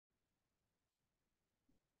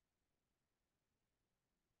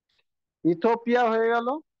Ethiopia হয়ে গেল।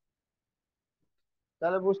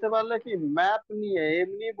 তাহলে বুঝতে পারলে কি, ম্যাপ নিয়ে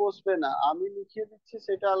এমনি বসবে না, আমি লিখিয়ে দিচ্ছি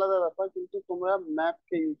সেটা আলাদা ব্যাপার, কিন্তু তোমরা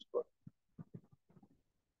ম্যাপকে ইউজ করো।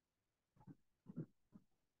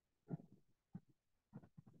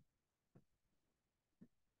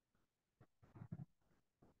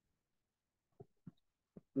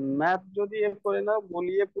 ম্যাপ যদি এ করে নাও,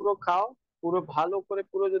 গলিয়ে পুরো খাও, পুরো ভালো করে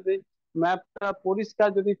পুরো যদি ম্যাপটা পরিষ্কার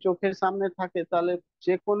যদি চোখের সামনে থাকে, তাহলে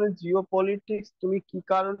যে কোনো জিও পলিটিক্স তুমি কি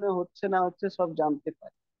কারণে হচ্ছে না হচ্ছে সব জানতে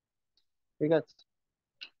পারে। ঠিক আছে,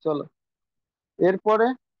 চলো এরপরে।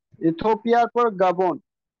 ইথোপিয়ার পর গাবন।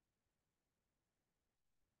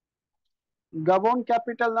 গাবন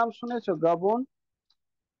ক্যাপিটাল নাম শুনেছো? গাবন।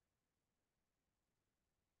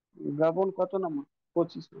 গাবন কত নম্বর?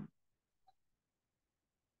 25 নম্বর।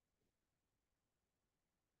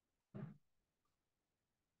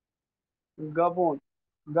 গাবন।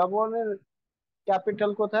 গাবনের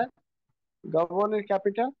ক্যাপিটাল কোথায়? গাবনের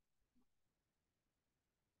ক্যাপিটাল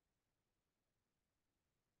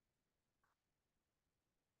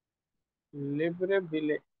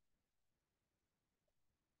লিব্রেভিলে।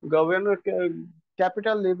 গভর্নর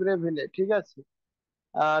ক্যাপিটাল লিব্রেভিলে, ঠিক আছে।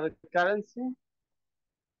 আর কারেন্সি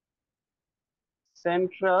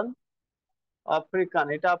সেন্ট্রাল আফ্রিকান,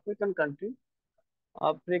 এটা আফ্রিকান কান্ট্রি।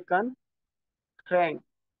 African Frank.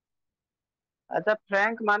 আচ্ছা,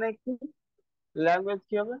 ফ্র্যাঙ্ক মানে কি? ল্যাঙ্গুয়েজ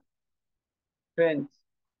কি হবে? ফ্রেঞ্চ।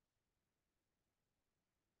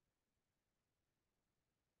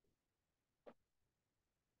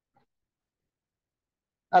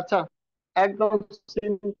 আচ্ছা, একদম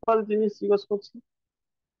সিম্পল জিনিস জিজ্ঞেস করছি।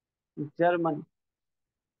 জার্মানি।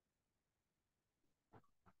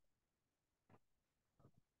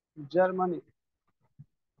 জার্মানি,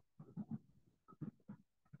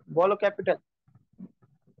 বলো ক্যাপিটাল।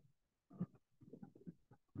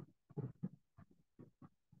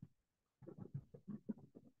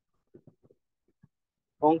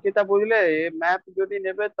 অঙ্কিতা বুঝলে, ম্যাপ যদি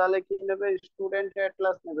নেবে তাহলে কি নেবে? স্টুডেন্ট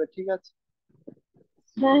অ্যাটলাস নেবে, ঠিক আছে।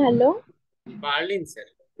 হ্যাঁ, hello. Berlin sir.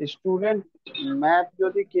 Student map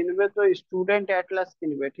যদি কিনবে তো স্টুডেন্ট অ্যাটলাস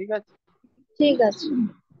কিনবে, ঠিক আছে। ঠিক আছে।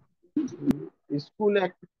 স্কুল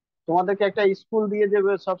তোমাদেরকে একটা স্কুল দিয়ে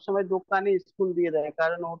দেবে, সবসময় দোকানে স্কুল দিয়ে দেয়,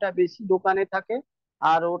 কারণ ওটা বেশি দোকানে থাকে।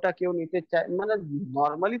 আর ওটা কেউ নিতে চায় মানে,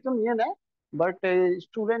 নর্মালি তো নিয়ে নেয়, বাট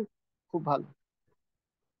স্টুডেন্ট খুব ভালো।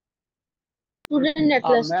 স্টুডেন্ট আর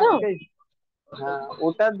অ্যাটলাস তো? ম্যাপকে, হ্যাঁ,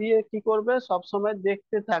 ওটা দিয়ে কি করবে, সব সময়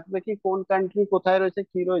দেখতে থাকবে কি কোন কান্ট্রি কোথায় রয়েছে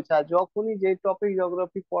কি রয়েছে, আর যখনই যে টপিক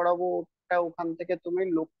জিওগ্রাফি পড়াবো ওটা ওখান থেকে তুমি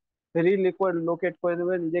লোকেট করে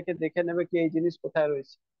নেবে, নিজেকে দেখে নেবে কি এই জিনিস কোথায়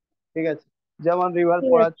রয়েছে। ঠিক আছে, যেমন রিভার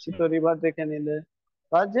ঠিক পড়াচ্ছি আছে। তো রিভার দেখে নিলে,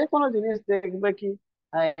 বা যে কোনো জিনিস দেখবে কি,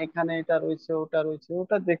 হ্যাঁ এখানে এটা রয়েছে ওটা রয়েছে,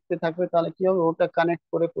 ওটা দেখতে থাকবে, তাহলে কি হবে, ওটা কানেক্ট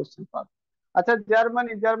করে কোশ্চেন পাবে। আচ্ছা,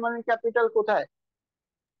 জার্মানি, জার্মানির ক্যাপিটাল কোথায়?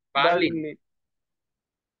 বার্লিন। বার্লিন।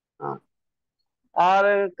 হ্যাঁ। আর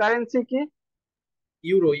কারেন্সি কি?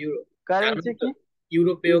 Euro euro. কারেন্সি জার্মানি তো কি?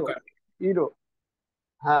 ইউরোপেও ইউরো। কান্ট্রি। ইউরো।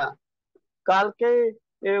 হ্যাঁ। কালকে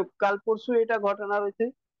কাল পরশু এটা ঘটনা রয়েছে,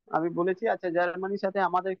 আমি বলেছি। আচ্ছা, জার্মানির সাথে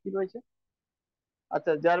আমাদের কি রয়েছে?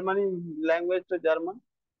 আচ্ছা, জার্মানি ল্যাঙ্গুয়েজ তো জার্মান।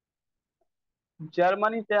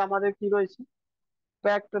 জার্মানিতে আমাদের কি রয়েছে?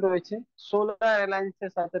 প্যাক্ট রয়েছে। সোলার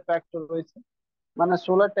অ্যালায়েন্সের সাথে প্যাক্ট রয়েছে, মানে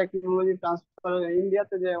সোলার টেকনোলজি ট্রান্সফার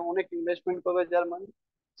ইন্ডিয়াতে যে অনেক ইনভেস্টমেন্ট করবে জার্মানি,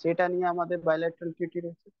 সেটা নিয়ে আমাদের বাইল্যাটারাল ট্রিটি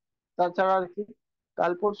রয়েছে। তাছাড়া আর কি,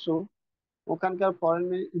 কাল পরশু ওখানকার ফরেন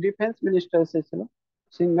ডিফেন্স মিনিস্টার এসেছিল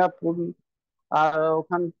সিঙ্গাপুর। আর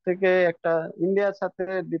ওখান থেকে একটা ইন্ডিয়ার সাথে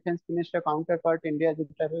defence minister counter part India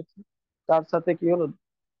যেটা রয়েছে, তার সাথে কি হলো,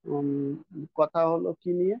 উম, কথা হলো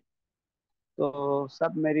কি নিয়ে, তো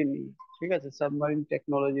সাবমেরিন নিয়ে। ঠিক আছে, সাবমেরিন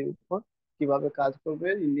টেকনোলজির উপর কিভাবে কাজ করবে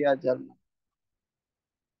ইন্ডিয়া আর জার্মানি।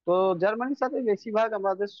 তো জার্মানির সাথে বেশিরভাগ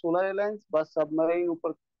আমাদের সোলার অ্যালায়েন্স বা সাবমেরিন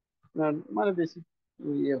উপর মানে বেশি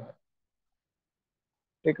ইয়ে হয়,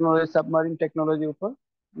 টেকনোলজি, সাবমারিন টেকনোলজির উপর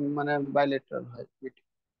মানে বাইলেটারাল হয় meeting।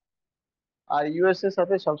 আর ইউএস এর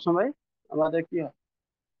সাথে সবসময় আমাদের কি হয়,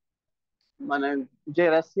 মানে যে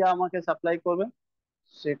রাশিয়া আমাকে সাপ্লাই করবে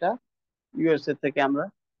সেটা ইউএসএ থেকে আমরা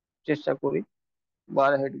চেষ্টা করি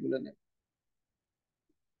বার হেড গুলো নেই।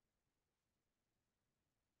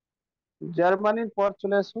 জার্মানির পর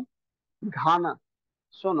চলে আসো ঘানা।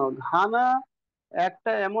 শোনো, ঘানা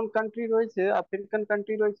একটা এমন কান্ট্রি রয়েছে, আফ্রিকান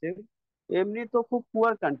কান্ট্রি রয়েছে, এমনি তো খুব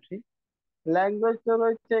পুয়ার কান্ট্রি, ল্যাঙ্গুয়েজ তো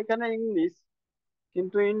রয়েছে এখানে ইংলিশ,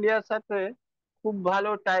 কিন্তু ইন্ডিয়ার সাথে খুব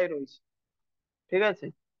ভালো টাই রয়েছে। ঠিক আছে,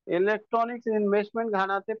 ইলেকট্রনিক্স ইনভেস্টমেন্ট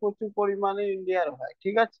ঘানাতে প্রচুর পরিমাণে ইন্ডিয়ার হয়,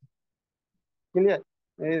 ঠিক আছে, ক্লিয়ার।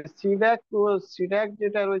 সিড্যাক, সিড্যাক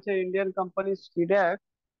যেটা রয়েছে ইন্ডিয়ান কোম্পানি সিড্যাক,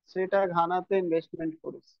 সেটা ঘানাতে ইনভেস্টমেন্ট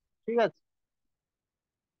করেছে, ঠিক আছে।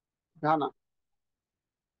 ঘানা।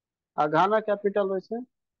 আর ঘানা ক্যাপিটাল রয়েছে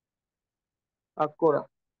আকোরা।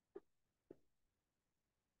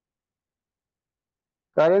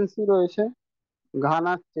 কারেন্সি রয়েছে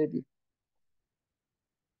ঘানা চেরি।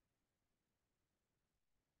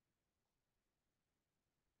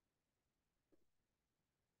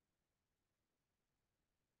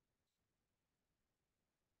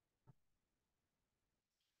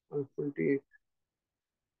 28।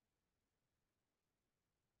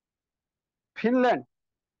 ফিনল্যান্ড।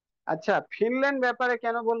 আচ্ছা, ফিনল্যান্ড ব্যাপারে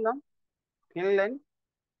কেন বললাম? ফিনল্যান্ড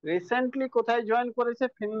রিসেন্টলি কোথায় জয়েন করেছে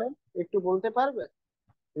ফিনল্যান্ড, একটু বলতে পারবে?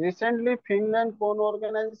 রিসেন্টলি ফিনল্যান্ড কোন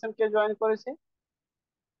অর্গানাইজেশনকে জয়েন করেছে?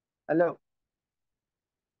 হ্যালো।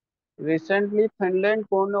 রিসেন্টলি ফিনল্যান্ড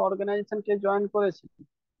কোন অর্গানাইজেশনকে জয়েন করেছে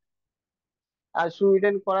আর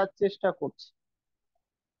সুইডেন করার চেষ্টা করছে?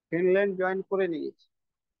 ফিনল্যান্ড জয়েন করে নিয়েছে।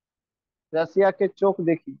 রাশিয়াকে চোখ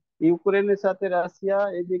দেখি। ইউক্রেনের সাথে রাশিয়া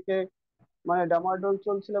এদিকে মানে ডামাডোল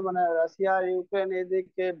চলছিল, মানে রাশিয়া আর ইউক্রেন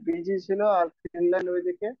এদিকে বিজি ছিল, আর ফিনল্যান্ড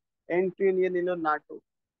ওইদিকে এন্ট্রি নিয়ে নিল নাটো,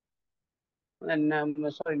 মানে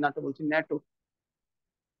সরি নাটো বলছি, ন্যাটো।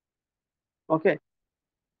 ওকে।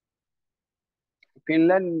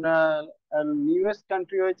 ফিনল্যান্ড নিউয়েস্ট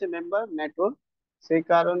কান্ট্রি হয়েছে মেম্বার ন্যাটোর, সেই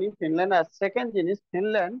কারণেই ফিনল্যান্ড। আর সেকেন্ড জিনিস,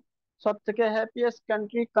 ফিনল্যান্ড সব থেকে হ্যাপিয়েস্ট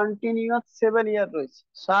কান্ট্রি, কন্টিনিউয়াস 7 ইয়ার রয়েছে,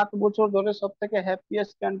 7 বছর ধরে সব থেকে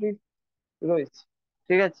হ্যাপিয়েস্ট কান্ট্রি রয়েছে।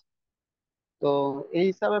 ঠিক আছে, তো এই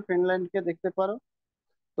হিসাবে ফিনল্যান্ডকে দেখতে পারো।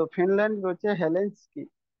 তো ফিনল্যান্ড রয়েছে হেলেনস্কি,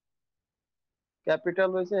 ক্যাপিটাল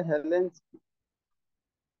রয়েছে হেলেনস্কি।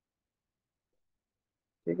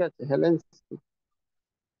 ঠিক আছে, হেলেনস্কি।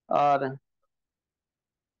 আর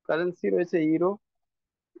কারেন্সি রয়েছে ইউরো,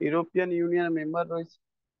 ইউরোপিয়ান ইউনিয়ন মেম্বার রয়েছে।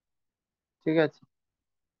 ঠিক আছে,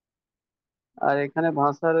 আর এখানে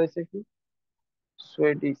ভাষা রয়েছে কি,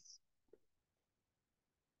 সুইডিশ।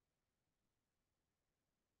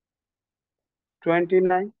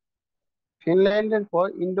 29। ফিনল্যান্ডের পর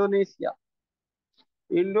ইন্দোনেশিয়া।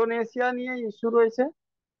 ইন্দোনেশিয়া নিয়ে ইস্যু রয়েছে।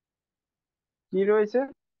 কি রয়েছে?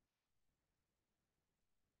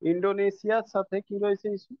 ইন্দোনেশিয়ার সাথে কি রয়েছে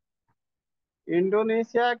ইস্যু?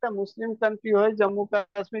 ইন্দোনেশিয়া একটা মুসলিম কান্ট্রি হয়, জম্মু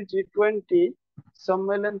কাশ্মীর G20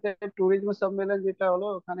 সম্মেলন থেকে, ট্যুরিজম সম্মেলন যেটা হলো,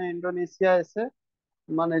 ওখানে ইন্দোনেশিয়া এসে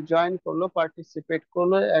মানে জয়েন করলো, পার্টিসিপেট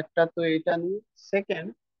করলো, একটা তো এটা নিয়ে। সেকেন্ড,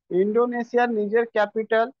 ইন্দোনেশিয়ার নিজের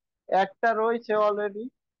ক্যাপিটাল একটা রয়েছে অলরেডি,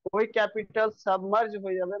 ওই ক্যাপিটাল সাবমার্জ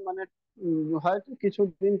হয়ে যাবে, মানে হয়তো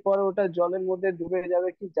কিছুদিন পরে ওটা জলের মধ্যে ডুবে যাবে,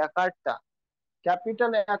 কি জাকার্তা।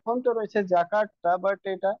 ক্যাপিটাল এখন তো রয়েছে জাকার্তা, বাট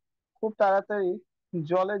এটা খুব তাড়াতাড়ি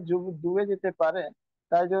জলে ডুবে যেতে পারে।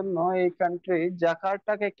 তাই জন্য এই কান্ট্রি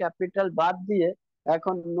জাকার্তাকে ক্যাপিটাল বাদ দিয়ে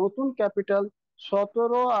এখন নতুন ক্যাপিটাল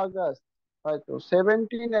 17 আগস্ট, হয়তো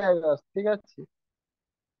 17 আগস্ট, ঠিক আছে,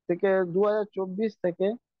 থেকে 2024 থেকে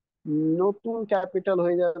নতুন ক্যাপিটাল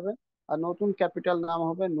হয়ে যাবে। আর নতুন ক্যাপিটাল নাম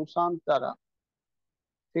হবে নুসান্তারা।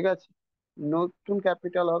 ঠিক আছে, নতুন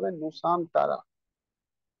ক্যাপিটাল হবে নুসান্তারা।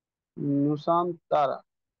 নুসান্তারা।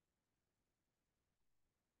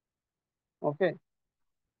 ওকে,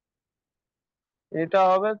 এটা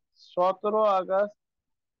হবে 17 আগস্ট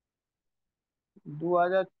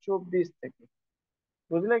 2024 থেকে।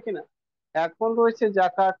 বুঝলে কিনা? এখন রয়েছে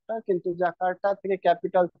জাকার্তা, কিন্তু জাকার্তা থেকে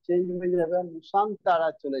ক্যাপিটাল চেঞ্জ হয়ে যাবে, নুসান্তারা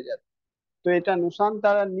চলে যাবে। তো এটা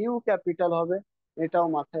নুসান্তারা নিউ ক্যাপিটাল হবে, এটাও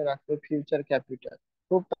মাথায় রাখবে, ফিউচার ক্যাপিটাল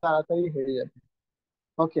খুব তাড়াতাড়ি হয়ে যাবে।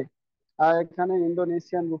 ওকে। আর এখানে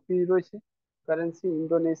ইন্দোনেশিয়ান রুপি রয়েছে, কারেন্সি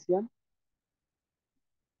ইন্দোনেশিয়ান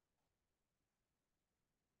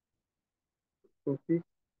রুপি।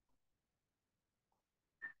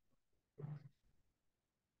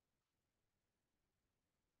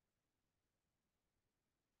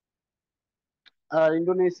 আর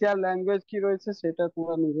ইন্দোনেশিয়ার ল্যাঙ্গুয়েজ কি রয়েছে সেটা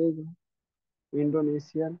তোমরা নিজেই জানো।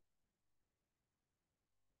 ইন্দোনেশিয়ান।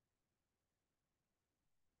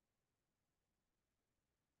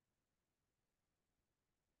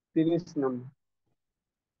 30 নম্বর।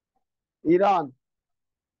 ইরান।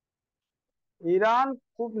 ইরান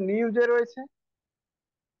খুব নিউজে রয়েছে।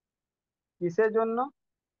 কিসের জন্য?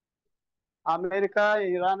 আমেরিকা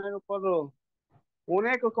ইরানের উপর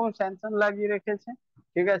অনেক রকম স্যাংশন লাগিয়ে রেখেছে।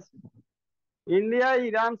 ঠিক আছে, ইন্ডিয়া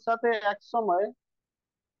ইরান সাথে এক সময়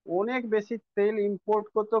অনেক বেশি তেল ইম্পোর্ট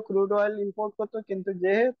করতো, ক্রুড অয়েল ইম্পোর্ট করতো, কিন্তু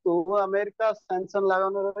যেহেতু আমেরিকা স্যাংশন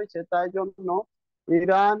লাগানো রয়েছে, তাই জন্য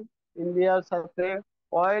ইরান ইন্ডিয়ার সাথে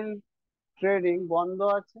অয়েল ট্রেডিং বন্ধ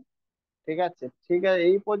আছে। ঠিক আছে, ঠিক আছে,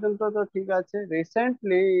 এই পর্যন্ত তো ঠিক আছে।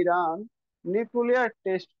 রিসেন্টলি ইরান নিউক্লিয়ার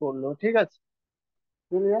টেস্ট করলো। ঠিক আছে,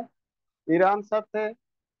 নিউক্লিয়ার, ইরান সাথে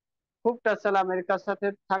খুব টাসেল আমেরিকার সাথে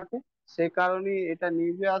থাকে, সেই কারণেই এটা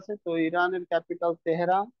নিউজে আসে। তো ইরানের ক্যাপিটাল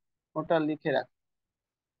তেহরান, ওটা লিখে রাখ,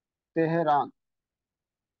 তেহরান।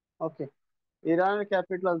 ওকে, ইরানের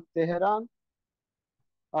ক্যাপিটাল তেহরান,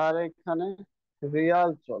 আর এখানে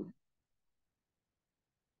রিয়াল চলে।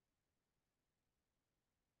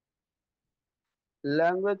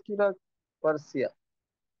 ল্যাঙ্গুয়েজ কি রাখ? পার্সিয়া।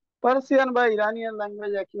 পার্সিয়ান বা ইরানিয়ান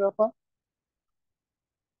ল্যাঙ্গুয়েজ একই ব্যাপার।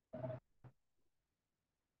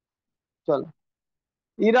 চলো,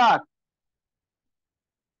 ইরাক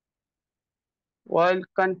ওয়াইল্ড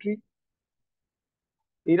কান্ট্রি।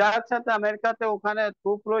 ইরাক সাথে আমেরিকাতে ওখানে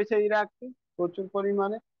ট্রুপ রয়েছে ইরাকে প্রচুর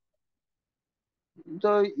পরিমাণে।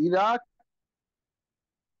 তো ইরাক,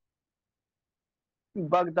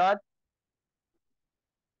 বাগদাদ।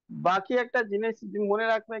 বাকি একটা জিনিস মনে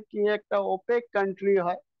রাখবে, কি একটা ওপেক কান্ট্রি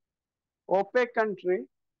হয়। Opaque country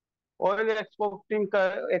oil exporting,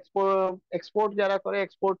 export যারা করে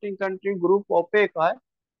এক্সপোর্টিং কান্ট্রি গ্রুপ ওপেক হয়।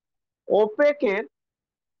 ওপেকের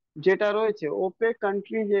যেটা রয়েছে, ওপেক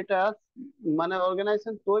কান্ট্রি যেটা মানে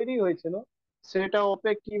অর্গানাইজেশন তৈরি হয়েছিল, সেটা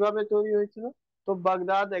ওপেক কিভাবে তৈরি হয়েছিল? তো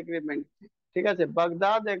বাগদাদ এগ্রিমেন্ট। ঠিক আছে,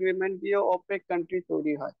 বাগদাদ এগ্রিমেন্ট দিয়ে ওপেক কান্ট্রি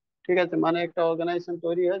তৈরি হয়। ঠিক আছে, মানে একটা অর্গানাইজেশন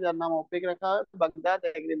তৈরি হয় যার নাম ওপেক রাখা হয় বাগদাদ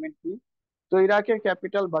এগ্রিমেন্ট দিয়ে। তো ইরাকের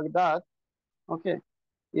ক্যাপিটাল বাগদাদ। ওকে,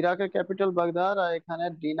 ইরাকের ক্যাপিটাল বাগদাদ, আর এখানে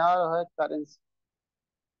দিনার হয় কারেন্সি।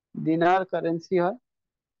 দিনার কারেন্সি হয়।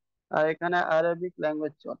 আর এখানে আরবিক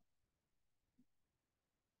ল্যাঙ্গুয়েজ চলে।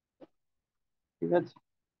 ঠিক আছে।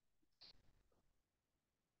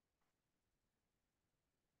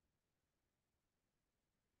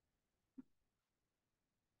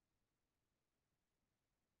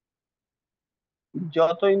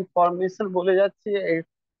 যত ইনফরমেশন বলে যাচ্ছি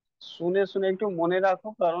শুনে শুনে একটু মনে রাখো,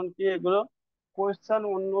 কারণ কি এগুলো কোয়েশ্চেন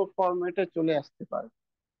অন্য ফরম্যাটে চলে আসতে পারে।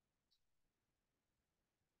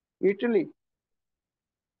 ইটালি।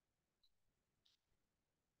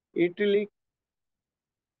 ইটালি।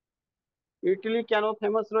 ইটালি কেন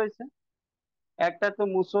ফেমাস রয়েছে? একটা তো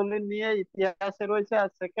মুসলিম নিয়ে ইতিহাসে রয়েছে, আর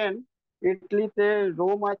সেকেন্ড, ইটলিতে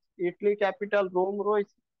রোম আছে, ইটলি ক্যাপিটাল রোম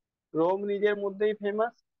রয়েছে, রোম নিজের মধ্যেই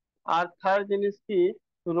ফেমাস। আর থার্ড জিনিস কি,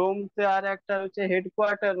 রোমতে আর একটা হচ্ছে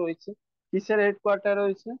হেডকোয়ার্টার রয়েছে। কিসের হেডকোয়ার্টার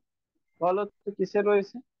রয়েছে বলো তো, কিসের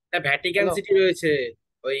রয়েছে? Vatican hello. সিটি রয়েছে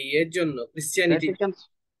ওই এর জন্য, ক্রিশ্চিয়ানিটির। ভ্যাটিকান,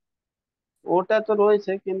 ওটা তো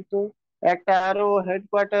রয়েছে, কিন্তু একটা আরো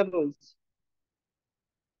হেডকোয়ার্টার রয়েছে,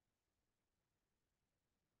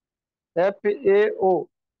 FAO।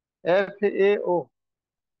 FAO,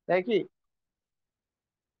 তাই কি?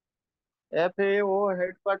 FAO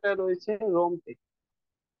হেডকোয়ার্টার রয়েছে রোমতে।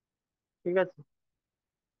 ঠিক আছে।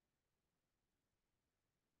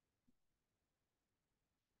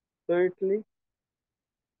 তো ইটলি,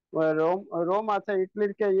 রোম, রোম আছে।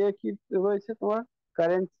 ইটলির কে ইয়ে কি রয়েছে তোমার,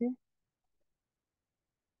 currency?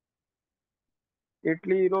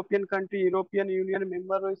 Italy European country, European union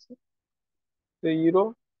member রয়েছে, তো ইউরো।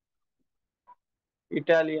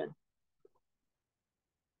 ইটালিয়ান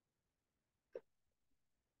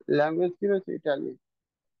ল্যাঙ্গুয়েজ কি রয়েছে, ইটালিয়ান।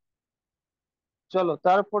 চলো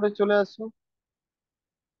তারপরে চলে আসো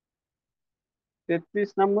 33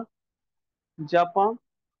 নম্বর, জাপান।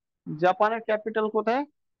 জাপানের ক্যাপিটাল কোথায়?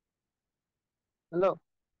 হ্যালো।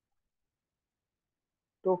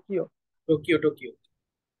 টোকিও। Tokyo, Tokyo.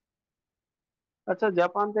 আচ্ছা,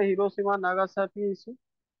 জাপানতে Hiroshima Nagasaki issue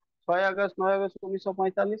 6 August 9 August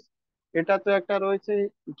 1945, এটা তো একটা রয়েছে।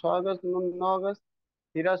 6 আগস্ট 9 আগস্ট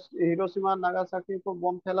হিরোশিমা নাগাসাকির উপর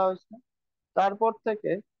বোম ফেলা হয়েছে। তারপর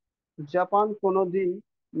থেকে জাপান কোনোদিন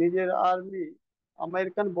নিজের আর্মি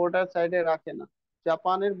আমেরিকান বর্ডার সাইডে রাখে না।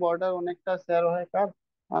 জাপানের বর্ডার অনেকটা শেয়ার হয় কার,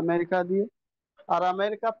 আমেরিকা দিয়ে। আর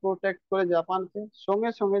আমেরিকা প্রোটেক্ট করে জাপানকে।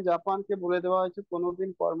 সঙ্গে সঙ্গে জাপানকে বলে দেওয়া হয়েছে কোনোদিন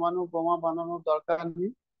পরমাণু বোমা বানানোর দরকার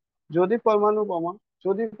নেই। যদি পরমাণু বোমা,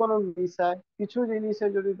 যদি কোনো মিসাইল, কিছু জিনিসে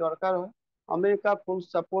যদি দরকার হয়, আমেরিকা ফুল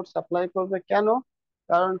সাপোর্ট সাপ্লাই করবে। কেন?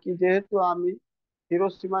 কারণ কি, যেহেতু আমি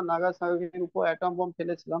হিরোশিমা নাগাসাকির উপর অ্যাটম বোম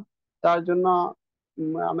ফেলেছিলাম, তার জন্য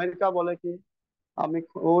আমেরিকা বলে কি, আমি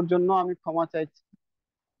ওর জন্য আমি ক্ষমা চাইছি,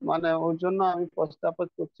 মানে ওর জন্য আমি পশ্চাৎপদ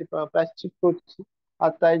করছি, প্রায়শ্চিত করছি।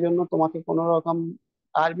 আর তাই জন্য তোমাকে কোনো রকম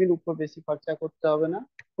আর্মির উপর বেশি খরচা করতে হবে না,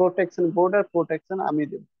 প্রোটেকশন, বর্ডার প্রোটেকশন আমি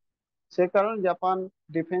দেবো। সে কারণে জাপান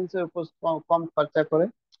ডিফেন্সের উপর কম খরচা করে,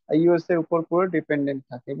 ইউএস এর উপর পুরো ডিপেন্ডেন্ট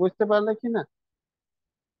থাকে। বুঝতে পারলে কি না?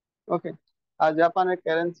 ওকে। আর জাপানের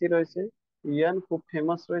কারেন্সি রয়েছে ইয়েন, খুব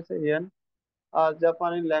ফেমাস রয়েছে ইয়েন। আর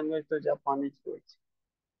জাপানি ল্যাঙ্গুয়েজ তো জাপানিজ রয়েছে।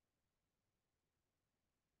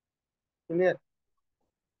 Clear?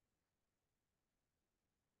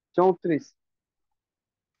 34,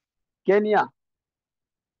 Kenya.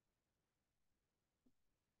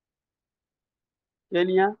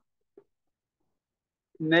 Kenya,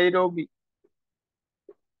 নেইরোবি।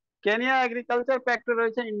 Kenya agriculture factory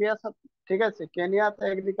রয়েছে ইন্ডিয়ার সাথে। ঠিক আছে, কেনিয়াতে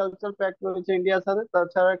এগ্রিকালচার প্যাক্ট রয়েছে ইন্ডিয়ার সাথে।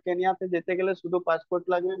 তাছাড়া কেনিয়াতে যেতে গেলে শুধু পাসপোর্ট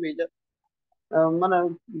লাগবে, ভিসা মানে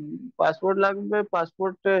পাসপোর্ট লাগবে।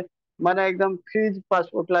 পাসপোর্টে মানে একদম ফ্রিজ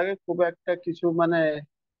পাসপোর্ট লাগে, খুব একটা কিছু মানে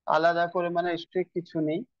আলাদা করে মানে স্ট্রিক্ট কিছু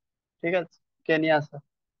নেই। ঠিক আছে, কেনিয়ার সাথে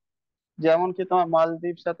যেমন কি তোমার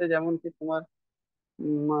মালদ্বীপ সাথে, যেমন কি তোমার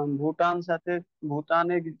ভুটান সাথে,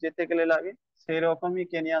 ভুটানে যেতে গেলে লাগে, সেই রকমই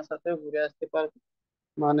কেনিয়ার সাথে ঘুরে আসতে পারবে।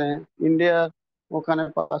 মানে ইন্ডিয়া ওখানে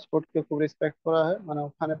পাসপোর্টকে খুব রেসপেক্ট করা হয়, মানে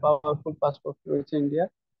ওখানে পাওয়ারফুল পাসপোর্ট রয়েছে ইন্ডিয়া।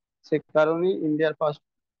 সে কারণেই ইন্ডিয়ার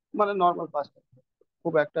পাসপোর্ট মানে নর্মাল পাসপোর্ট,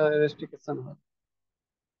 খুব একটা রেস্ট্রিকশন হয়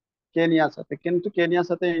কেনিয়ার সাথে। কিন্তু কেনিয়ার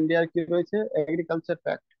সাথে ইন্ডিয়ার কি রয়েছে, এগ্রিকালচার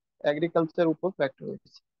প্যাক্ট, এগ্রিকালচার উপর প্যাক্ট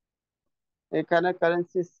রয়েছে। এখানে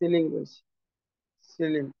কারেন্সি সিলিং রয়েছে,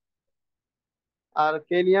 সিলিং। আর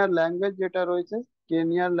কেনিয়ার ল্যাঙ্গুয়েজ যেটা রয়েছে,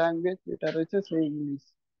 কেনিয়ার ল্যাঙ্গুয়েজ যেটা রয়েছে সেই ইংলিশ।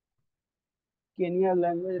 কেনিয়ার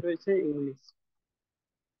ল্যাঙ্গুয়েজ রয়েছে English.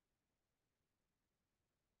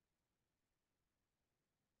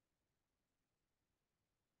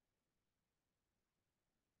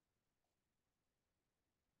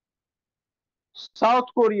 South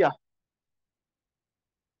Korea,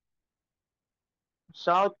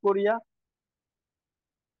 south Korea,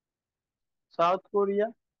 south Korea,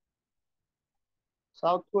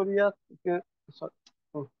 south Korea কে-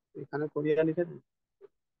 ও, এখানে কোরিয়া লিখে দিই।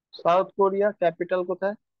 সাউথ কোরিয়া ক্যাপিটাল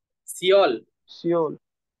কোথায়? সিওল। সিওল।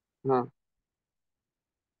 হ্যাঁ,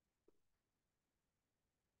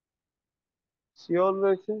 সিওল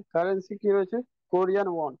রয়েছে। কারেন্সি কি রয়েছে? Korean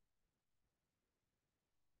one.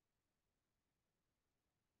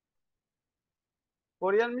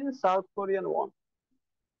 Korean means south Korean one,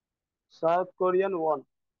 south Korean one.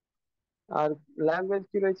 আর ল্যাঙ্গুয়েজ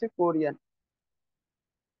কি রয়েছে? কোরিয়ান।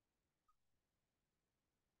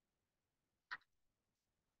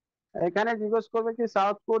 এখানে জিজ্ঞেস করবে কি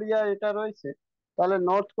সাউথ কোরিয়া এটা রয়েছে, তাহলে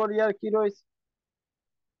নর্থ কোরিয়ার কি রয়েছে?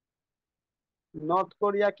 নর্থ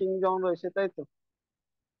কোরিয়া কিংডম রয়েছে, তাই তো?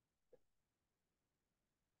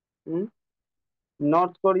 হুম,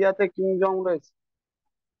 নর্থ কোরিয়াতে কিংডম রয়েছে।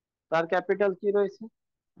 তার ক্যাপিটাল কি রয়েছে?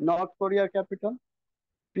 নর্থ কোরিয়ার ক্যাপিটাল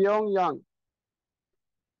পিয়ং ইয়াং,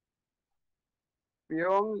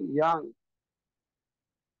 পিয়ং ইয়াং।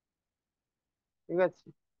 ঠিক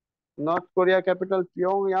আছে, নর্থ কোরিয়া ক্যাপিটাল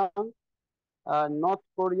পিয়ং ইয়াং। আর north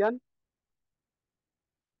Korean,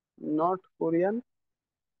 north Korean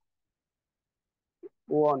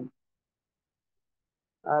one.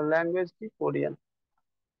 আর ল্যাঙ্গুয়েজ কি? Korean.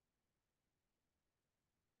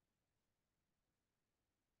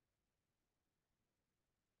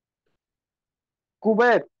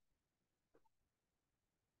 কুবেত,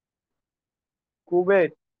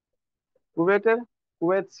 কুবেত, কুবেতের,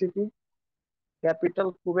 Kuwait city capital,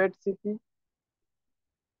 কুবেত city.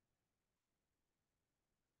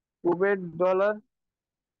 কুবেত dollar.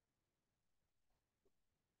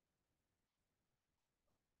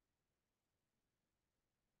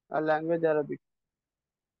 আর language Arabic.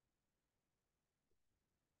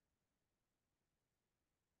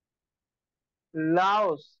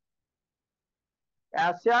 Laos,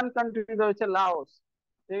 ASEAN country রয়েছে লাওস।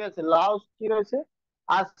 ঠিক আছে, লাওস কি রয়েছে?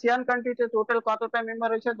 আসিয়ান কান্ট্রিতে টোটাল কতটা মেম্বার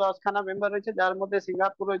রয়েছে? 10খানা মেম্বার রয়েছে, যার মধ্যে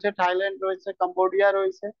সিঙ্গাপুর রয়েছে, থাইল্যান্ড রয়েছে, কম্বোডিয়া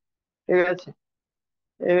রয়েছে। ঠিক আছে,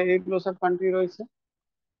 এইগুলো সব কান্ট্রি রয়েছে।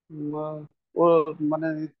 উম, ও মানে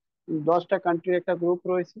 10টা কান্ট্রির একটা গ্রুপ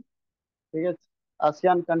রয়েছে। ঠিক আছে,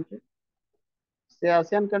 আসিয়ান কান্ট্রি। সে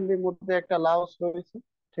আসিয়ান কান্ট্রির মধ্যে একটা লাওস রয়েছে।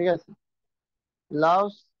 ঠিক আছে,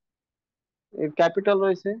 লাওস এর ক্যাপিটাল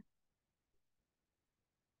রয়েছে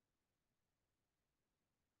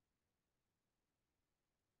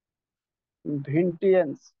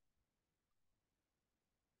ভিন্টিয়েন্স,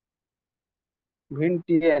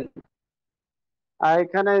 ভিন্টিয়েন। আর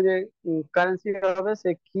এখানে যে কারেন্সি হবে সে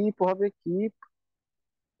কিপ হবে, কিপ।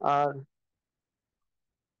 আর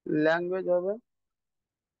ল্যাঙ্গুয়েজ হবে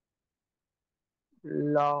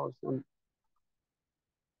লাওসান,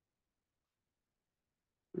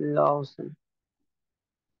 লাওসান।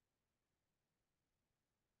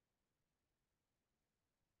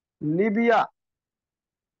 Libya,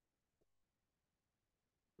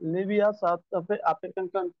 Libya south African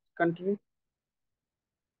country.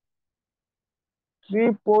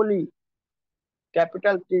 Tripoli,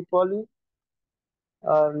 capital Tripoli.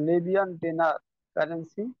 और लिबियन डिनार,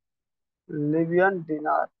 करेंसी लिबियन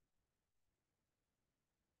डिनार।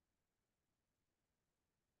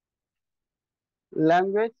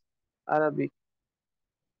 Language Arabic.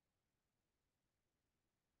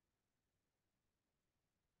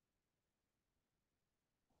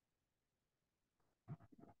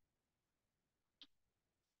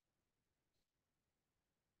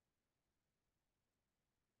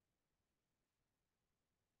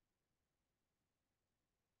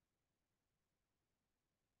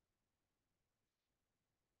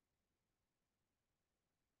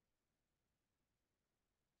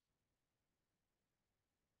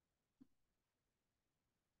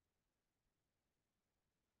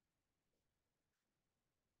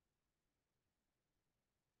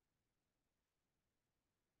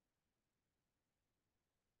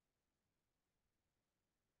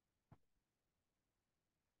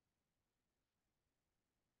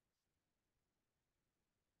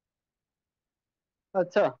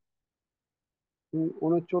 আচ্ছা,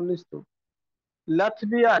 39 তো।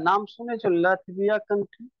 লাতভিয়া নাম শুনেছো? লাতভিয়া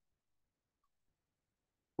কান্ট্রি।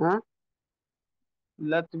 হ্যাঁ,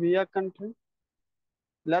 Latvia country.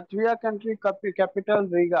 Latvia country capital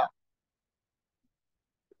Riga.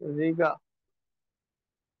 Riga.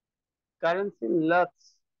 Currency lux.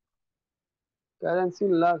 Currency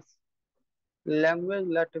lux. Language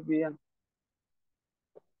Latvian.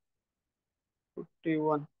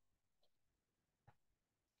 51।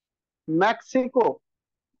 Mexico.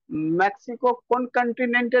 Mexico কোন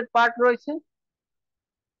কন্টিনেন্টের পার্ট রয়েছে?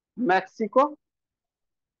 Mexico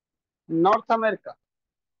north America.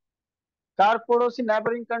 কার পড়োশি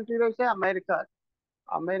neighbouring country রয়েছে? আমেরিকার।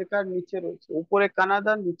 আমেরিকার নিচে রয়েছে, উপরে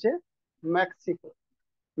কানাডা, নিচে মেক্সিকো।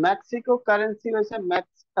 মেক্সিকো কারেন্সি রয়েছে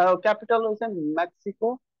ক্যাপিটাল রয়েছে মেক্সিকো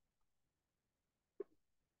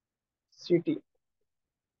সিটি।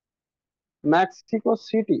 Mexico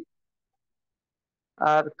city.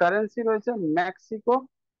 আর কারেন্সি রয়েছে মেক্সিকো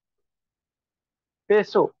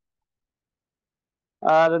পেসো।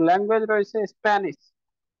 আর ল্যাঙ্গুয়েজ রয়েছে স্প্যানিশ।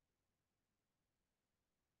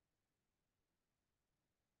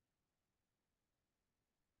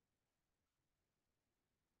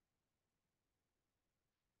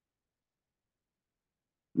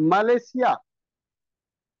 মালয়েশিয়া।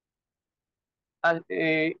 আর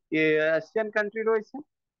এশিয়ান কান্ট্রি রয়েছে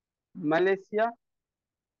Malaysia.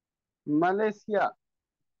 Malaysia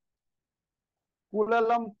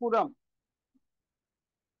কুয়ালালামপুরম।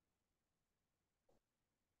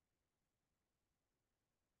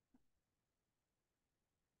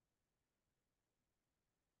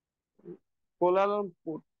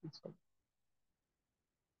 Kuala Lumpur.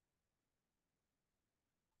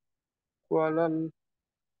 Kuala Lumpur.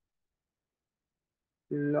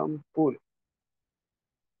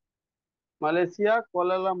 Malaysia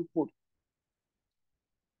Kuala Lumpur.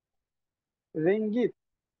 Ringgit.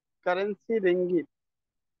 Currency ringgit.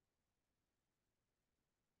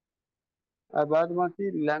 আর বাদ বাকি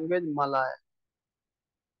ল্যাঙ্গুয়েজ মালায়।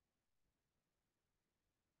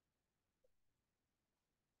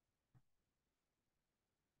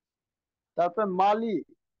 তারপর মালি।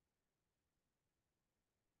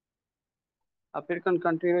 আফ্রিকান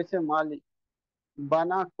কান্ট্রি রয়েছে মালি।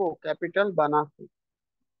 বানাকো capital বানাকো।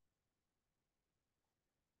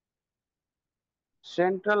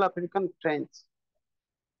 Central African French.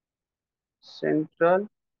 Central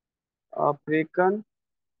African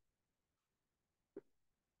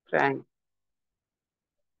Frank.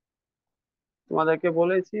 তোমাদেরকে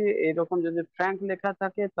বলেছি এইরকম যদি ফ্র্যাঙ্ক লেখা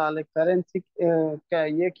থাকে তাহলে কারেন্সি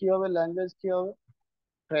ইয়ে কি হবে, ল্যাঙ্গুয়েজ কি হবে?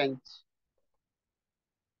 ফ্রেঞ্চ।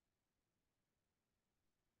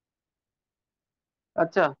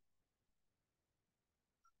 আচ্ছা,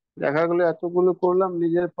 দেখাগুলো এতগুলো করলাম,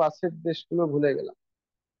 নিজের পাশের দেশগুলো ভুলে গেলাম,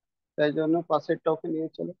 তাই জন্য পাশেরটা ওকে নিয়ে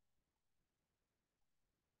চলো।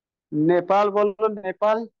 নেপাল বলো,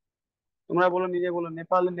 নেপাল। তোমরা বলো, নিজে বলো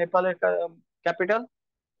নেপাল। নেপালের ক্যাপিটাল?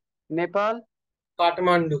 নেপাল।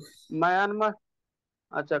 কাঠমান্ডু। মায়ানমার।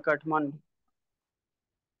 আচ্ছা, Kathmandu.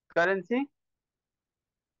 Currency?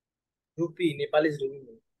 Rupee, Nepalese rupee.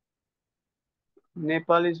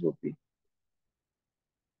 Nepali rupee.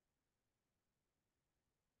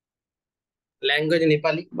 Language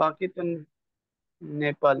Nepali. বাকি তো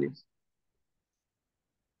নেপালি।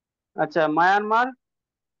 আচ্ছা, মায়ানমার,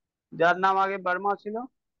 যার নাম আগে বার্মা ছিল।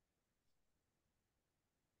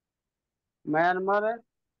 মায়ানমারে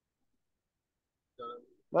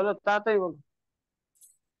বলো, তাড়াতাড়ি বলো।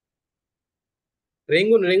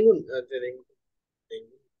 রেঙ্গুন, রেঙ্গুন, আচ্ছা রেঙ্গুন,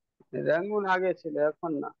 রেঙ্গুন। রাঙ্গুন আগে ছিল,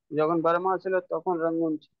 এখন না। যখন বার্মা ছিল তখন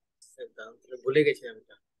রাঙ্গুন ছিল। ভুলে গেছি আমি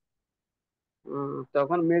এটা।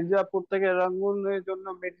 তখন মির্জাপুর থেকে রাঙ্গুনের জন্য,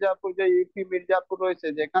 মির্জাপুর যে ইউপি মির্জাপুর রয়েছে,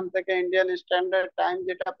 যেখান থেকে ইন্ডিয়ান স্ট্যান্ডার্ড টাইম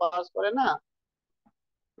যেটা পাস করে না,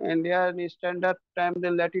 Indian standard time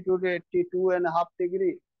Latitude 82.5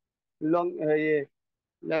 degree, long ইয়ে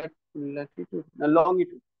ল্যাটিটিউড না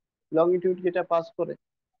লংিটিউড, লংিটিউড যেটা পাস করে,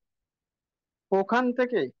 ওখান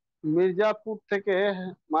থেকে মির্জাপুর থেকে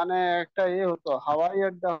মানে একটা হতো, হাওয়াই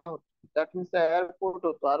আড্ডা হতো, দ্যাট মিনস এয়ারপোর্ট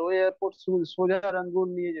হতো, আর ওই এয়ারপোর্ট সোজা রাঙ্গুন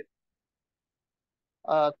নিয়ে যেত।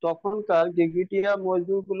 তখনকার গিগিটিয়া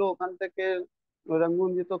মজদুর গুলো ওখান থেকে রঙ্গুন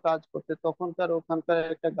যেত কাজ করতে, তখনকার ওখানকার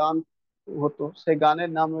একটা গান হতো, সেই গানের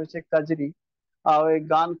নাম রয়েছে কাজরি। আর ওই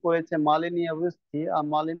গান করেছে মালিনী অবস্থি, আর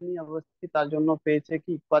মালিনী অবস্থি তার জন্য পেয়েছে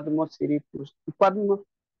কি পদ্মশ্রী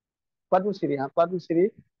পদ্মশ্রী, হ্যাঁ পদ্মশ্রী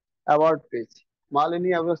অ্যাওয়ার্ড পেয়েছে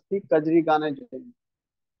মালিনী অবস্থি কাজরি গানের জন্য।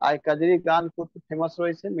 আর কাজরি গান করতে ফেমাস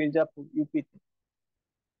রয়েছে মির্জাপুর ইউপিতে।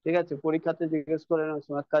 ঠিক আছে, পরীক্ষাতে জিজ্ঞেস করে নেওয়ার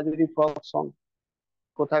সময় কাজরি ফোক সং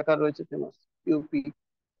কোথাকার রয়েছে ফেমাস? ইউপি,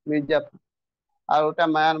 মির্জাপুর। আর ওটা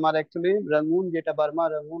মায়ানমার অ্যাকচুয়ালি রাঙ্গুন, যেটা বার্মা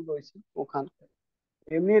রাঙ্গুন রয়েছে ওখানে।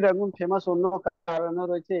 এমনি রাঙ্গুন ফেমাস অন্য কারণে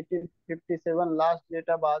রয়েছে। 1857 লাস্ট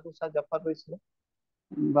যেটা বাহাদুর শাহ জাফর হয়েছিল,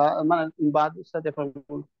 মানে বাহাদুর শাহ জাফর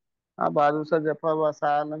বলুন, বাহাদুর শাহ জাফর বা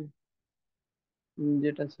শাহ আলম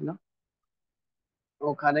যেটা ছিল,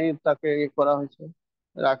 ওখানেই তাকে করা হয়েছে,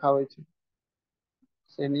 রাখা হয়েছে।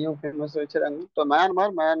 সে নিয়েও ফেমাস হয়েছে রাঙ্গুন। তো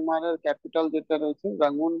মায়ানমারের ক্যাপিটাল যেটা রয়েছে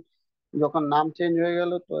রাঙ্গুন, যখন নাম চেঞ্জ হয়ে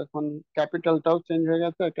গেল তো এখন ক্যাপিটালটাও চেঞ্জ হয়ে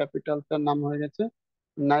গেছে, ক্যাপিটালটার নাম হয়ে গেছে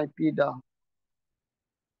নাইপিডা।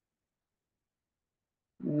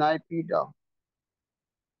 নাইপিডা,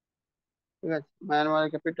 ঠিক আছে। মায়ানমারের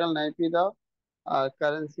ক্যাপিটাল নাইপিডা, আর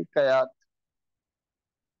কারেন্সি কায়াত,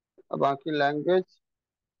 আর বাকি ল্যাঙ্গুয়েজ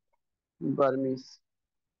বার্মিজ।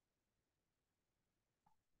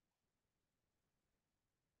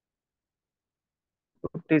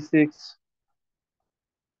 56।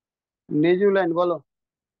 নিউজিল্যান্ড বলো,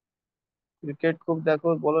 ক্রিকেট খুব দেখো,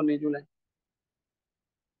 বলো নিউজিল্যান্ড।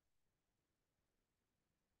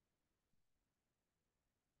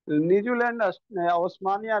 নিউজিল্যান্ড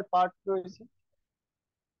ওসমানিয়ার পার্ট রয়েছে,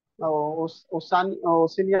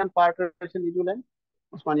 ওসিনিয়ান পার্ট রয়েছে নিউজিল্যান্ড।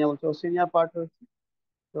 ওসমানিয়া বলছে, ওসিনিয়া পার্ট রয়েছে।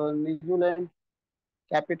 তো নিউজিল্যান্ড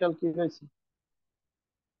ক্যাপিটাল কি রয়েছে?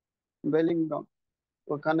 বেলিংটন।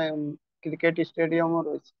 ওখানে ক্রিকেট স্টেডিয়ামও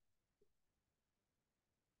রয়েছে।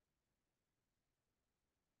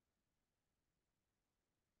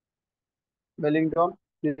 বেলিংটন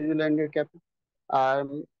নিউজিল্যান্ডের ক্যাপিটাল। আর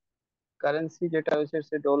কারেন্সি যেটা রয়েছে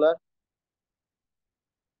সে ডলার,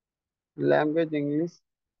 ল্যাঙ্গুয়েজ ইংলিশ।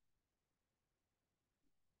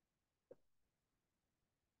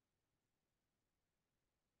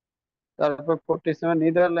 তারপর 47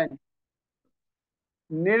 নেদারল্যান্ড।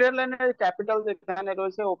 নেদারল্যান্ডের ক্যাপিটাল যেখানে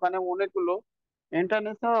রয়েছে ওখানে অনেকগুলো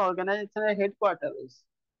ইন্টারন্যাশনাল অর্গানাইজেশনের হেডকোয়ার্টার রয়েছে।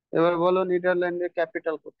 এবার বলো নেদারল্যান্ডের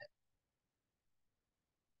ক্যাপিটাল কোথায়?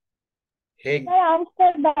 Hague. Sir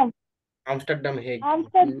Amsterdam. Amsterdam, Hague.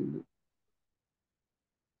 Amsterdam.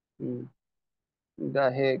 দা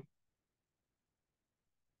হেগ।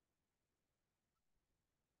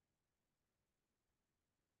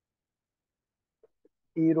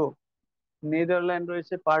 ইউরো, নেদারল্যান্ড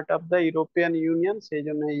রয়েছে part of the European union, সেই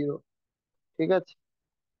জন্য ইউরো। ঠিক আছে।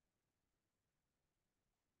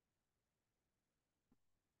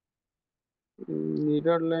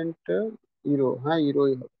 নেদারল্যান্ড ইউরো, হ্যাঁ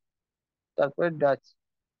ইউরোই হবে। তারপরে ডাচ।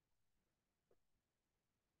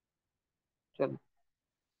 চলো।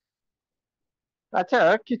 আচ্ছা,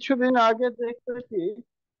 কিছুদিন আগে দেখতেছি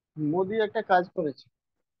মোদি একটা কাজ করেছে,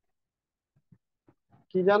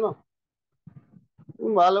 কি জানো?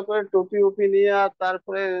 ভালো করে টুপি উপি নিয়ে, আর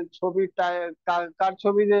তারপরে ছবি কার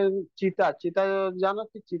ছবি যে চিতা চিতা, জানো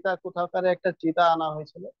কি চিতা কোথাকার একটা চিতা আনা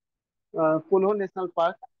হয়েছিল, কুলু ন্যাশনাল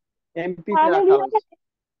পার্ক, এমপি তে রাখা নামিবিয়া হয়েছে। থেকে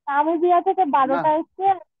নামিবিয়া থেকে না, 12টা এসছে।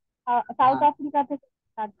 সাউথ হ্যাঁ আফ্রিকা থেকে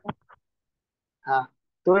 4টা। হ্যাঁ।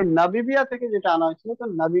 তো ওই নামিবিয়া থেকে যেটা আনা হয়েছিল, তো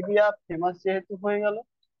নামিবিয়া ফেমাস যেহেতু হয়ে গেল,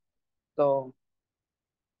 তো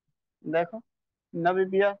দেখো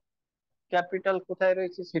নামিবিয়া ক্যাপিটাল কোথায়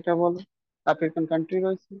রয়েছে সেটা বলো। আফ্রিকান কান্ট্রি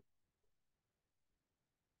রয়েছে।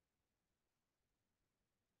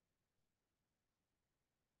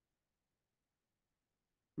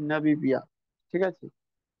 নামিবিয়া, ঠিক আছে।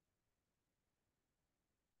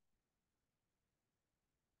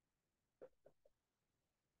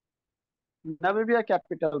 নামিবিয়া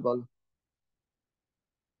ক্যাপিটাল বলো।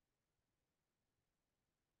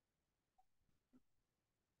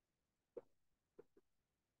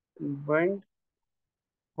 ব্যান্ড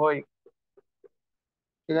হয়,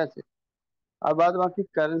 ঠিক আছে। আর বাদ বাকি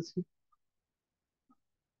currency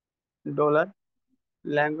dollar,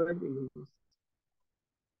 language English.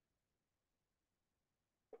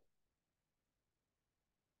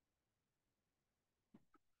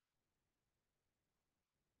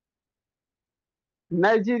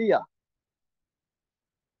 Nigeria.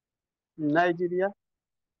 Nigeria,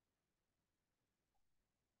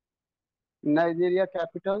 Nigeria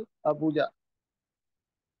capital Abuja.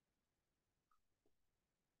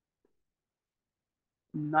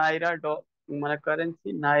 নাইরা মানে কারেন্সি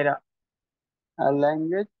নাইরা, আর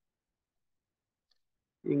ল্যাঙ্গুয়েজ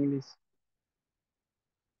ইংলিশ।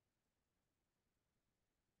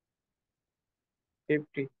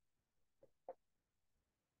 50।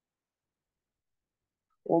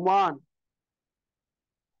 ওমান।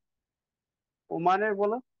 ওমানের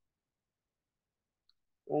বলো,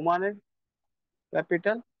 ওমানের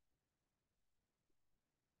ক্যাপিটাল।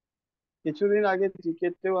 কিছুদিন আগে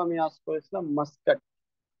ক্রিকেটেও আমি আজ করেছিলাম মাস্কাট,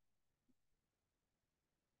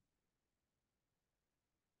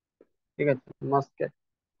 ঠিক আছে। মাস্কাট,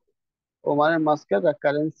 ওমানের মাস্কাট, আর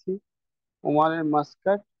কারেন্সি ওমানের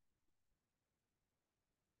মাস্কাট,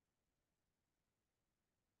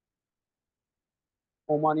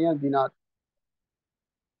 ওমানিয়া দিনার।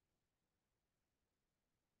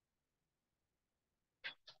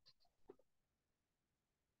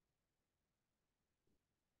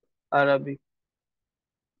 আরবিক।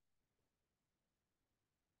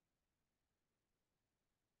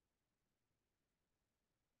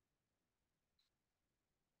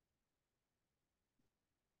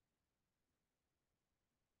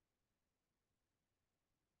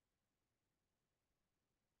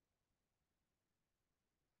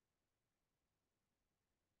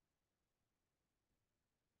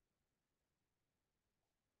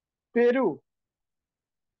 পেরু।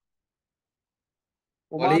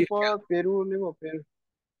 ওমান পর বলিভিয়া। পেরু নেব, পেরু।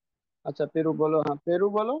 আচ্ছা পেরু বলো, হ্যাঁ পেরু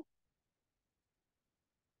বলো।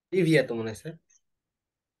 বলিভিয়া তো মনে হয় স্যার।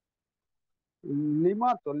 লিমা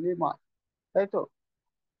তো, লিমা, তাই তো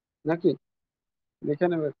নাকি? দেখে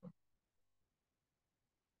নেবে তো।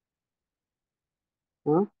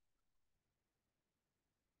 হ্যাঁ।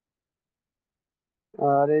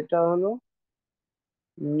 আর এটা হলো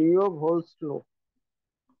নিও ভোলস্লো,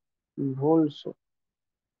 ভোলসো।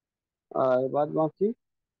 আর বাদ বাকি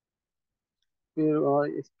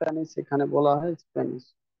স্প্যানিশ, এখানে বলা হয় স্প্যানিশ।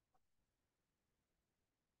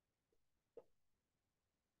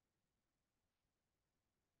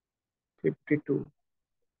 52।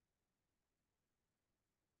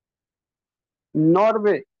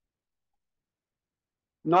 নরওয়ে।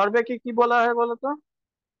 নরওয়ে কি কি বলা হয় বলো তো?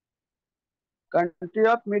 Country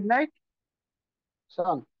of midnight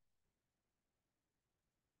San.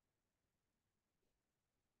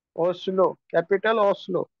 Oslo, capital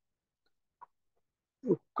Oslo.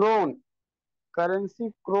 Crohn, currency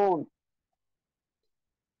Crohn.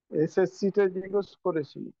 SSC তে জিজ্ঞেস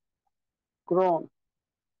করেছিল, ক্রোন।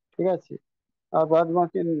 ঠিক আছে। আর বাদ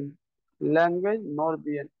বাকি ল্যাঙ্গুয়েজ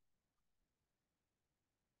নরবিয়ান।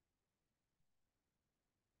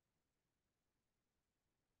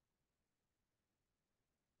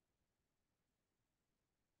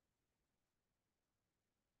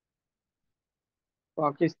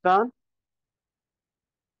 পাকিস্তান,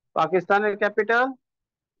 পাকিস্তানের capital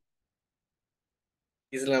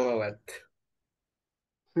Islamabad.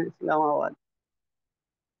 Islamabad.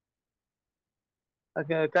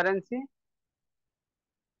 Currency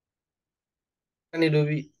Pakistani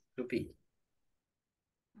rupee. Rupee.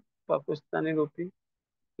 Pakistani rupee.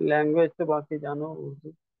 Language তো বাকি জানো, উর্দু।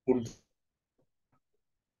 উর্দু।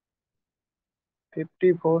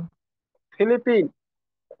 54। ফিলিপিন।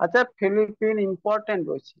 আচ্ছা ফিলিপিন ইম্পর্টেন্ট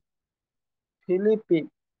রয়েছে। Philippines,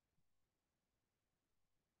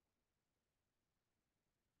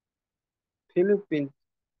 Philippines,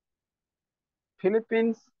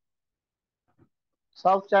 Philippines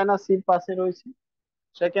south China সির পাশে রয়েছে।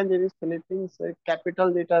 সেকেন্ড জিনিস, ফিলিপিন্স এর ক্যাপিটাল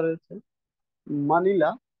যেটা রয়েছে মানিলা।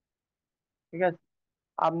 ঠিক আছে।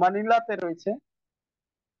 আর মানিলাতে রয়েছে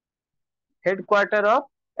headquarter of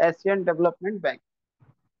Asian development bank.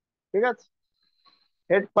 ঠিক আছে।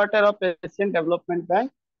 Headquarter of Asian development bank,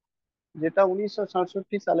 যেটা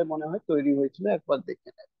 1967 সালে মনে হয় তৈরি হয়েছিল, একবার দেখে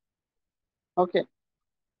নেয়। ওকে।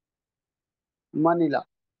 মানিলা,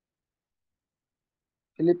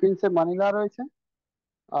 ফিলিপিন্সে মানিলা রয়েছে।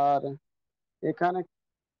 আর এখানে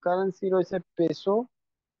কারেন্সি রয়েছে পেসো।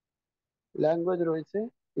 ল্যাঙ্গুয়েজ রয়েছে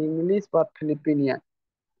ইংলিশ বা ফিলিপিনিয়ান।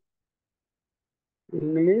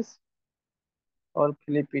 ইংলিশ আর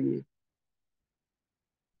ফিলিপিনিয়ান।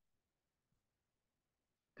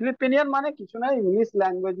 ফিলিপিনিয়ান মানে কিছু না, ইংলিশ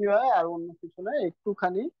ল্যাঙ্গুয়েজই হয়, আর অন্য কিছু না,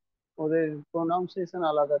 একটুখানি ওদের প্রোনাউন্সিয়েশন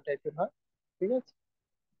আলাদা টাইপের হয়। ঠিক আছে।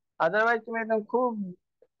 আদারওয়াইজ তুমি একদম খুব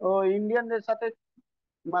ও ইন্ডিয়ানদের সাথে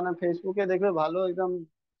মানে ফেসবুকে দেখবে ভালো একদম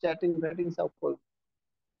চ্যাটিং ফ্যাটিং সব করবে,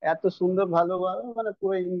 এত সুন্দর ভালোভাবে মানে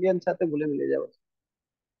পুরো ইন্ডিয়ান সাথে ঘুলে মিলে যাবে।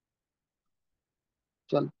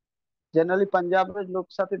 চল, জেনারেলি পাঞ্জাবের লোক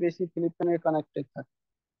সাথে বেশি ফিলিপিনের কানেক্টেড থাকে।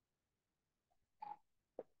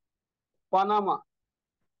 পানামা।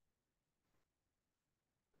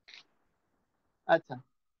 আচ্ছা,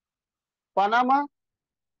 পানামা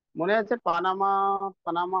মনে আছে? Panama,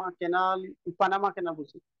 Panama canal, Panama canal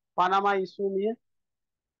বলছি, পানামা ইস্যু নিয়ে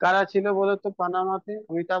কারা ছিল বলো তো পানামাতে?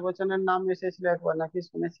 অমিতাভ বচ্চনের নাম এসেছিল একবার নাকি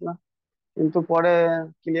শুনেছিলাম, কিন্তু পরে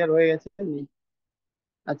ক্লিয়ার হয়ে গেছে নেই।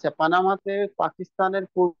 আচ্ছা, পানামাতে পাকিস্তানের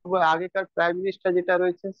পূর্ব আগেকার প্রাইম মিনিস্টার যেটা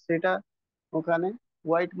রয়েছে সেটা ওখানে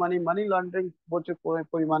হোয়াইট মানি, মানি লন্ডারিং প্রচুর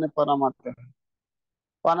পরিমাণে পানামাতে হয়।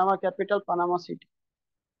 Panama capital Panama city.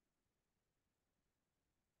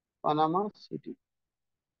 Panama city.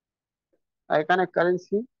 আর এখানে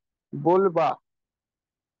কারেন্সি বলবা,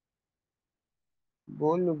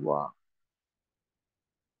 বলবা।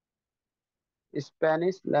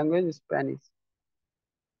 Spanish language Spanish.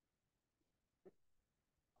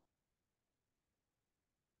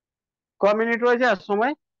 ক মিনিট রয়েছে আর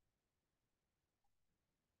সময়?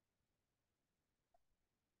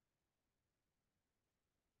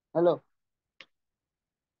 হ্যালো,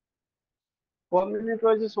 ক মিনিট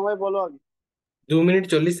রয়েছে সময় বলো আগে। 2 মিনিট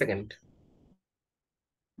 40 সেকেন্ড।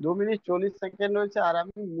 2 মিনিট 40 সেকেন্ড রয়েছে, আর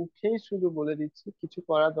আমি মুখেই শুধু বলে দিচ্ছি, কিছু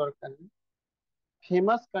করার দরকার নেই।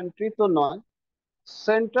 ফেমাস কান্ট্রি তো নয়,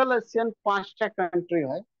 সেন্ট্রাল এশিয়ান 5টা কান্ট্রি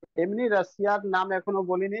হয়। এমনি রাশিয়ার নাম এখনো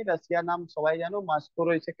বলিনি, রাশিয়ার নাম সবাই জানো, মস্কো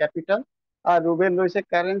রয়েছে ক্যাপিটাল, আর রুবেল রয়েছে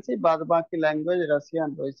কারেন্সি, বাদ বাকি ল্যাঙ্গুয়েজ রাশিয়ান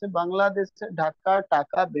রয়েছে। বাংলাদেশে ঢাকা,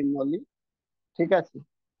 টাকা, বেঙ্গলি। ঠিক আছে।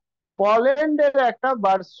 পোল্যান্ডের একটা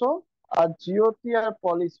বার্ষ আর জিওতি আর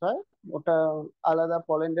পলিশ হয়, ওটা আলাদা,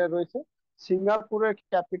 পোল্যান্ডের রয়েছে। সিঙ্গাপুরের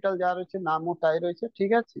ক্যাপিটাল যা রয়েছে নামও তাই রয়েছে।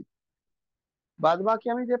 ঠিক আছে। বাদ বাকি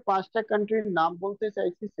আমি যে 5টা কান্ট্রির নাম বলতে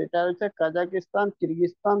চাইছি সেটা হচ্ছে Kazakhstan,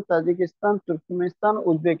 Kyrgyzstan, Tajikistan, Turkmenistan,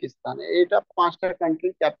 Uzbekistan. এটা 5টা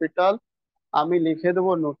কান্ট্রির ক্যাপিটাল আমি লিখে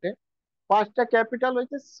দেবো নোটে। 5টা ক্যাপিটাল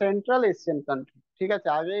হচ্ছে সেন্ট্রাল এশিয়ান কান্ট্রি। ঠিক আছে,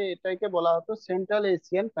 আগে এটাকে বলা হতো সেন্ট্রাল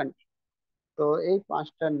এশিয়ান কান্ট্রি। তো এই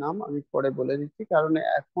 5টার নাম আমি পরে বলে দিচ্ছি, কারণ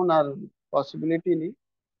এখন আর পসিবিলিটি নেই।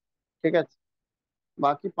 ঠিক আছে।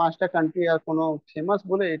 বাকি 5টা কান্ট্রি আর কোনো ফেমাস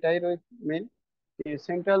বলে এটাই রয়েছে মেন,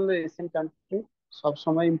 সেন্ট্রাল এশিয়ান কান্ট্রি সব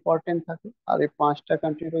সময় ইম্পর্টেন্ট থাকে। আর এই 5টা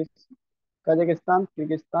কান্ট্রি রয়েছে Kazakhstan,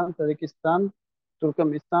 Kyrgyzstan, Tajikistan,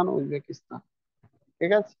 Turkmenistan, Uzbekistan.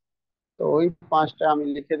 ঠিক আছে। তো ওই 5টা আমি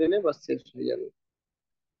লিখে দিলে বাস শেষ হয়ে যাবে।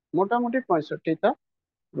 মোটামুটি 65টা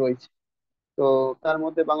রয়েছে। তো তার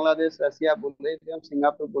মধ্যে বাংলাদেশ, রাশিয়া বলে দিলাম,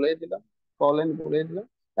 সিঙ্গাপুর বলে দিলাম, পোল্যান্ড বলে দিলাম,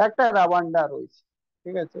 একটা রাওয়ান্ডা রয়েছে।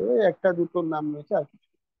 ঠিক আছে, ওই একটা দুটোর নাম রয়েছে আর কিছু,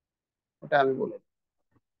 ওটা আমি বলে দিলাম।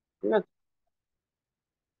 ঠিক আছে।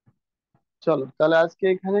 চলো তাহলে আজকে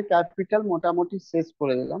এখানে ক্যাপিটাল মোটামুটি শেষ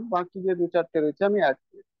করে দিলাম, বাকি যে 2-4টে রয়েছে আমি অ্যাড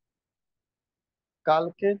করি।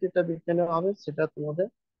 কালকে যেটা বিকেলে হবে সেটা তোমাদের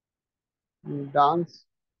ডান্স,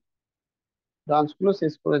 ডান্স গুলো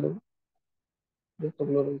শেষ করে দেবো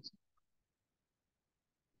যতগুলো রয়েছে।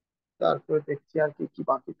 তারপরে দেখছি আর কি কি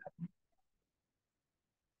বাকি থাকে।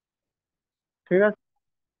 ঠিক আছে।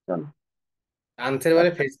 চলো। ডান্সের বারে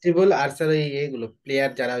ফেস্টিভ্যাল আর স্যার ওই এগুলো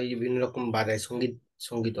প্লেয়ার যারা ওই বিভিন্ন রকম বাজায় সঙ্গীত,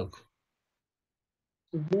 সঙ্গীতজ্ঞ।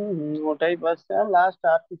 হম হম, ওটাই বাস, আর লাস্ট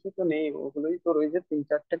আর কিছু তো নেই, ওগুলোই তো রয়েছে,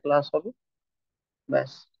 3-4টে ক্লাস হবে,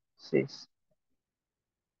 ব্যাস শেষ,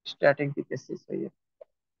 স্টার্টিং থেকে শেষ হয়ে যাবে।